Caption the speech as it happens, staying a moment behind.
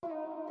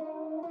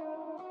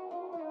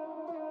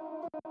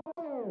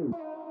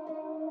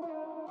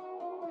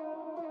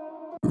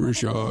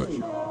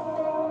Reschad.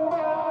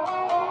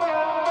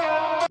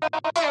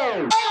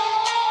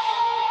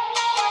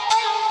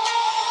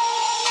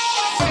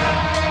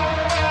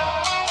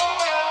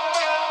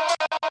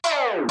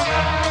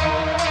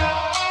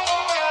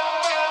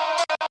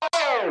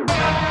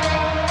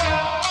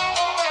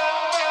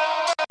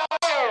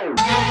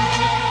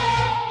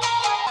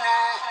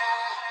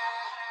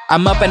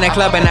 I'm up in the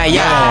club and I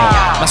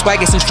yacht. My swag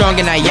is too strong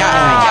and I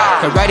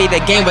yacht. Karate the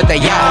game with the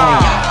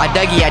yacht. I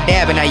Dougie, I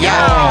dab and I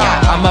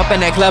yacht. I'm up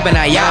in the club and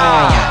I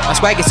yacht. My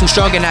swag is too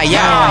strong and I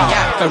yacht.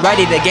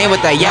 Karate the game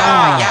with the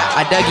yacht.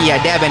 I Dougie,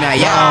 I dab and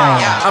I yacht.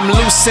 I'm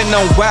loose and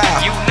I'm wild.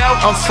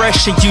 I'm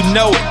fresh and you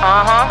know it.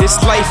 This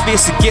life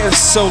is a gift,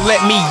 so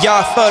let me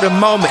yacht for the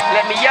moment.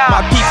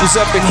 My people's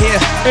up in here.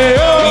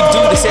 We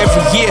do this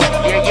every year.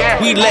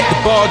 We let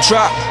the ball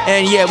drop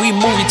and yeah, we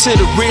move it to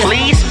the rear.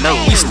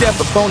 We step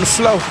up on the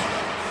floor.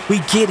 We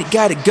get it,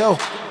 gotta go.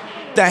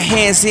 The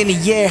hands in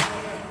the air.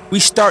 We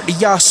start the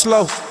y'all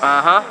slow.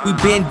 We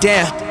bend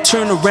down,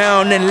 turn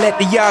around and let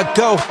the y'all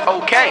go.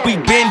 We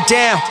bend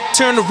down,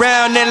 turn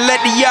around and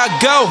let the y'all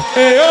go.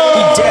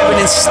 We dabbing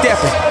and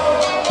stepping.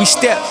 We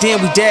step,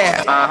 then we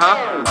dab.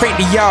 Crank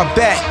the y'all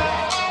back,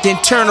 then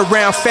turn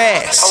around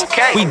fast.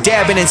 We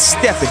dabbing and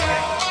stepping.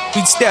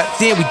 We step,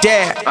 then we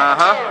dab.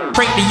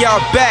 Crank the y'all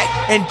back,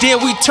 and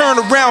then we turn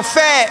around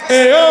fast.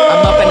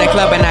 I'm up in the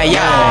club and I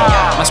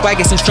yacht. My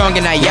swag is too strong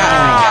and I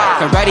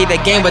yacht. Karate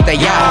the game with the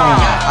yacht.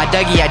 I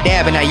Dougie, I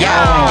dab and I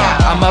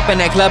yacht. I'm up in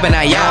the club and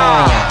I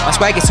yacht. My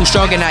swag is too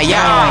strong and I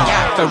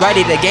yacht.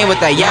 Karate the game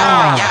with the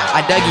yacht. I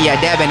Dougie, I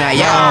dab and I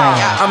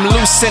yacht. I'm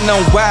loose and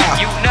I'm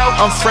wild.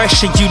 I'm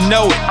fresh and you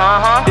know it.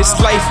 This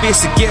life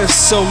is a gift,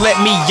 so let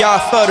me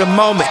yacht for the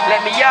moment.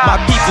 My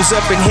people's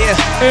up in here.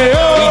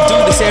 We do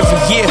this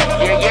every year.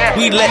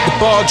 We let the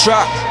ball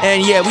drop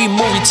and yeah, we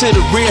move it to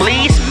the rear.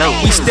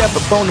 We step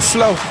up on the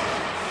floor.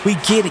 We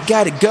get it,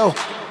 gotta go.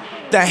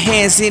 The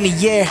hands in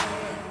the air.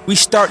 We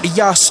start the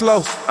y'all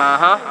slow.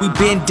 We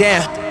bend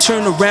down,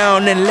 turn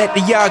around and let the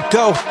y'all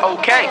go.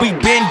 We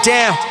bend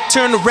down,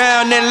 turn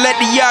around and let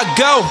the y'all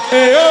go.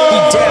 We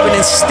dabbing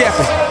and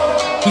stepping.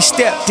 We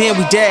step, then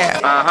we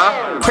dab.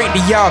 Crank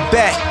the y'all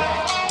back,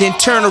 then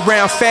turn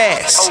around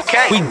fast.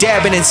 We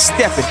dabbing and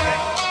stepping.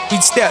 We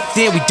step,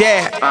 then we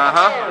dab.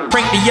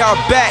 Crank the y'all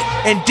back,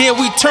 and then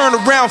we turn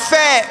around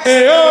fast.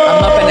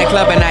 I'm up in the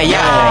club and I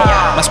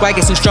yacht. My swag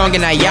is too strong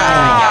and I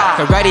yacht.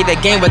 Karate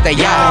the game with the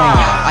yacht.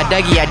 I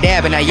Dougie, I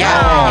dab and I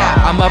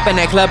yacht. I'm up in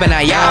the club and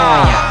I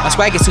yacht. My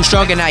swag is too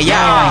strong and I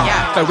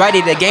yacht.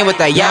 Karate the game with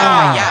the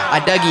yacht. I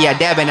Dougie, I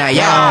dab and I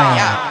yacht.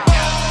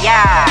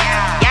 Yeah,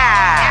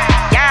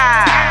 yeah,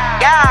 yeah,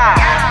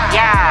 yeah,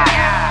 yeah.